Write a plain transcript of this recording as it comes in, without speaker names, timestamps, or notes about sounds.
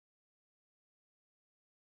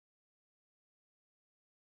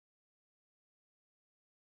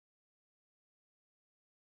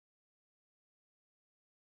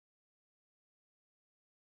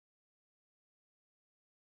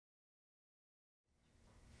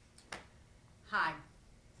Hi.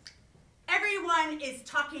 Everyone is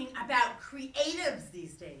talking about creatives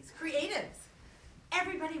these days. Creatives.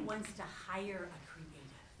 Everybody wants to hire a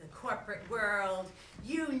creative. The corporate world,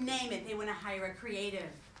 you name it, they want to hire a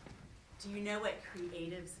creative. Do you know what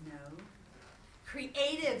creatives know?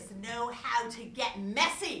 Creatives know how to get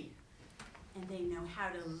messy, and they know how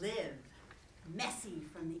to live messy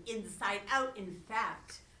from the inside out. In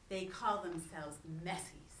fact, they call themselves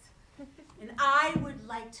messies. And I would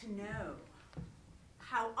like to know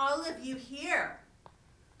how all of you here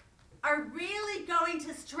are really going to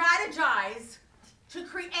strategize to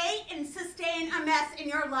create and sustain a mess in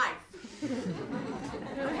your life.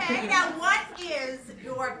 Okay, now what is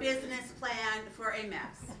your business plan for a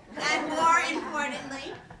mess? And more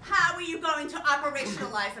importantly, how are you going to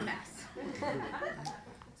operationalize a mess?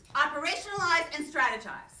 Operationalize and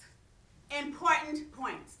strategize. Important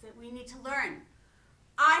points that we need to learn.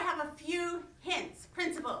 I have a few hints,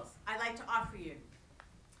 principles I'd like to offer you.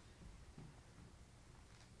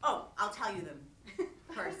 Oh, I'll tell you them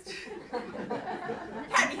first.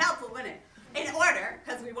 That'd be helpful, wouldn't it? In order,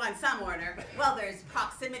 because we want some order. Well, there's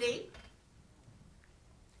proximity.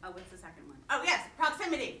 Oh, what's the second one? Oh, yes,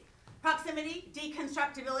 proximity. Proximity,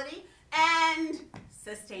 deconstructibility, and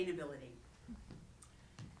sustainability.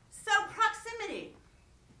 So proximity.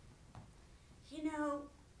 You know,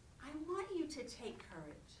 I want you to take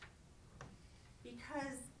courage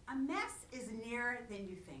because a mess is nearer than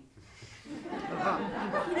you think.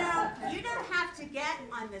 You know, you don't have to get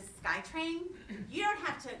on this SkyTrain. You don't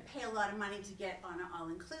have to pay a lot of money to get on an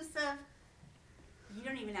all-inclusive. You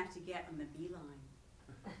don't even have to get on the Beeline.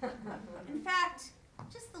 In fact,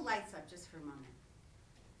 just the lights up just for a moment.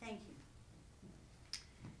 Thank you.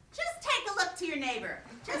 Just take a look to your neighbor.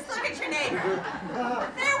 Just look at your neighbor.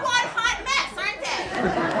 They're one hot mess, aren't they?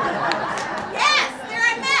 Yes, they're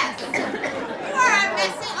a mess. You are a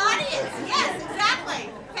messy audience. Yes,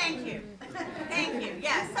 exactly. Thank you. Thank you.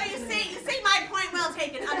 Yes. So you see my point well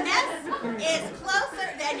taken. A mess is closer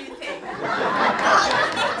than you think. All you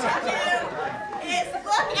need to do is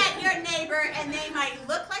look at your neighbor, and they might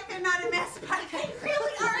look like they're not a mess, but they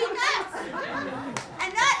really are a mess.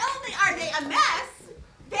 And not only are they a mess,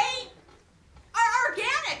 they are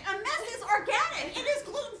organic. A mess is organic. It is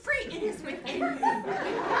gluten-free. It is within you.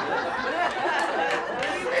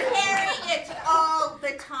 You carry it all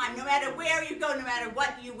the time, no matter where you go, no matter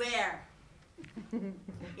what you wear.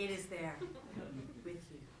 It is there with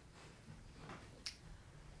you.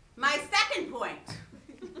 My second point.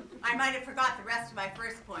 I might have forgot the rest of my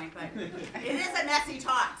first point, but it is a messy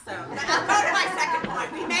talk, so I'll go to my second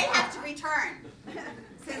point. We may have to return,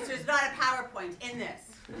 since there's not a PowerPoint in this.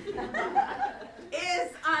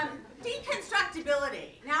 Is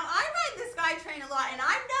deconstructibility. Now, I ride the SkyTrain a lot, and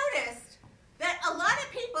I've noticed that a lot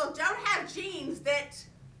of people don't have jeans that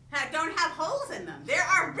don't have holes in them. There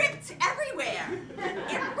are rips everywhere.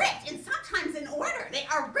 Ripped, and sometimes in order. They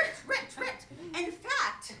are ripped, ripped, ripped. In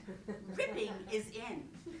fact, ripping is in.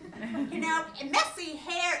 You know, messy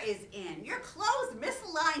hair is in. Your clothes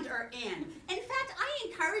misaligned are in. In fact, I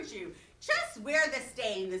encourage you, just wear the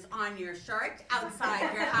stain that's on your shirt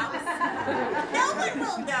outside your house. No one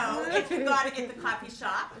will know if you got it in the coffee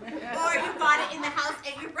shop or you got it in the house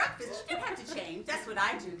at your breakfast. You don't have to change. That's what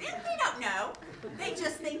I do. They don't know. They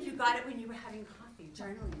just think you got it when you were having coffee,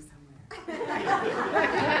 journaling somewhere.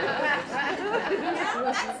 You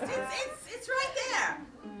know, it's right there.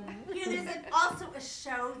 You know, there's also a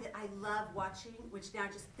show that I love watching, which now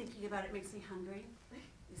just thinking about it makes me hungry,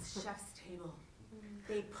 is Chef's Table.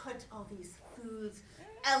 They put all these foods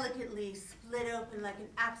elegantly split open like an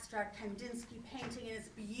abstract Kandinsky painting, and it's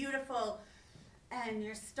beautiful, and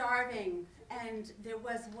you're starving. And there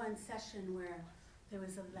was one session where there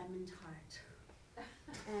was a lemon tart,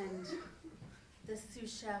 and the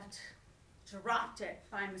sous chef dropped it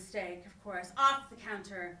by mistake, of course, off the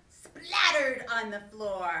counter, splattered on the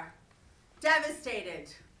floor,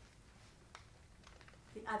 devastated.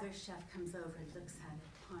 The other chef comes over and looks at it,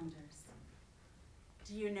 ponders.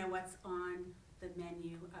 Do you know what's on the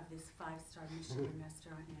menu of this 5-star Michelin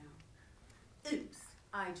restaurant now? Oops,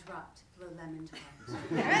 I dropped the lemon tart.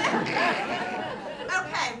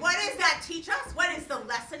 Okay, what does that teach us? What is the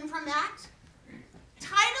lesson from that?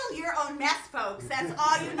 Title your own mess, folks. That's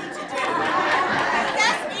all you need to do. You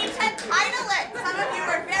just need to title it. Some of you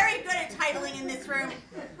are very good at titling in this room.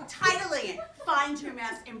 Titling it. Find your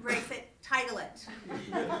mess, embrace it, title it.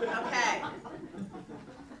 Okay.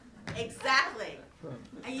 Exactly.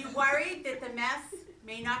 Are you worried that the mess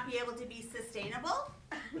may not be able to be sustainable?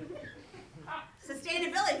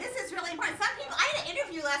 Sustainability, this is really important. Some people, I had an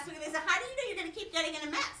interview last week and they said, how do you know you're going to keep getting in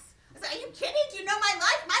a mess? I said, are you kidding? Do you know my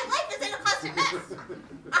life? My life is in a constant mess.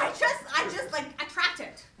 I just like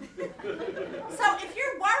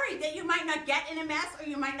mess, or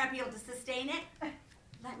you might not be able to sustain it.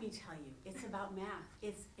 Let me tell you, it's about math.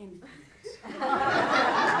 It's infinite. It is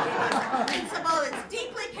a principle that's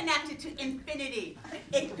deeply connected to infinity.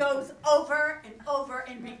 It goes over and over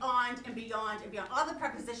and beyond and beyond and beyond. All the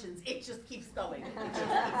prepositions, it just keeps going. It just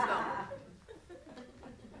keeps going.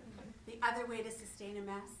 The other way to sustain a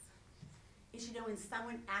mess is, you know, when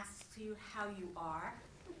someone asks you how you are,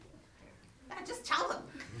 just tell them.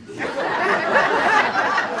 They don't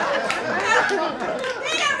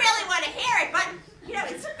really want to hear it, but, you know,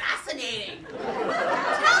 it's fascinating.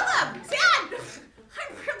 Tell them, Dad,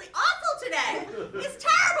 I'm really awful today. It's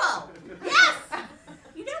terrible. Yes.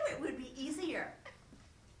 You know, it would be easier.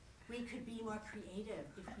 We could be more creative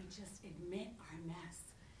if we just admit our mess.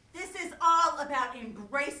 This is all about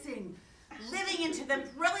embracing, living into the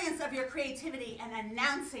brilliance of your creativity and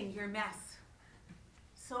announcing your mess.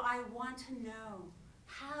 So I want to know,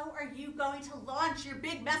 how are you going to launch your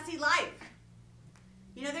big, messy life?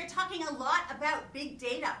 You know, they're talking a lot about big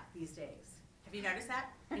data these days. Have you noticed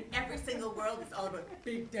that? In every single world, it's all about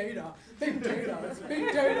big data. Big data, it's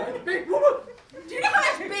big data, it's big. Do you know how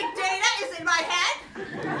much big data is in my head?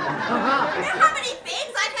 You know how many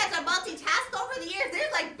things I've had to multitask over the years?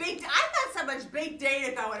 There's like I've got so much big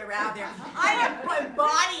data going around there. I am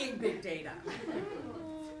embodying big data.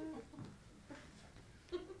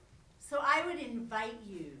 So I would invite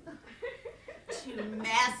you to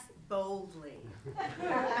mess boldly.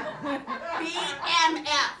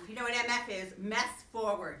 BMF. You know what MF is? Mess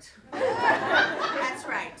forward. That's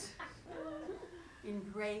right.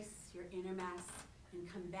 Embrace your inner mess and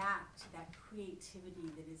come back to that creativity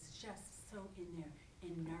that is just so in there,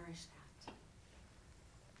 and nourish that.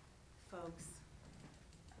 Folks,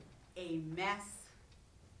 a mess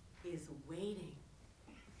is waiting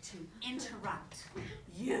to interrupt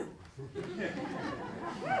you.